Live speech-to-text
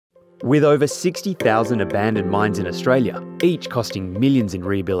With over 60,000 abandoned mines in Australia, each costing millions in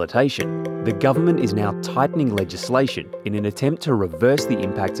rehabilitation, the government is now tightening legislation in an attempt to reverse the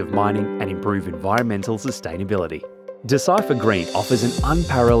impacts of mining and improve environmental sustainability. Decipher Green offers an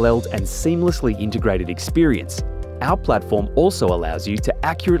unparalleled and seamlessly integrated experience. Our platform also allows you to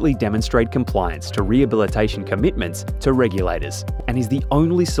accurately demonstrate compliance to rehabilitation commitments to regulators, and is the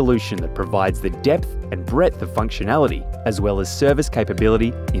only solution that provides the depth and breadth of functionality as well as service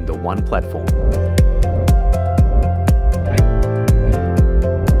capability in the one platform.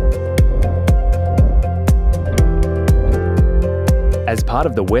 As part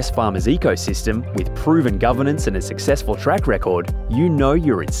of the Wesfarmers ecosystem, with proven governance and a successful track record, you know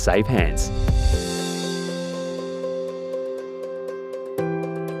you're in safe hands.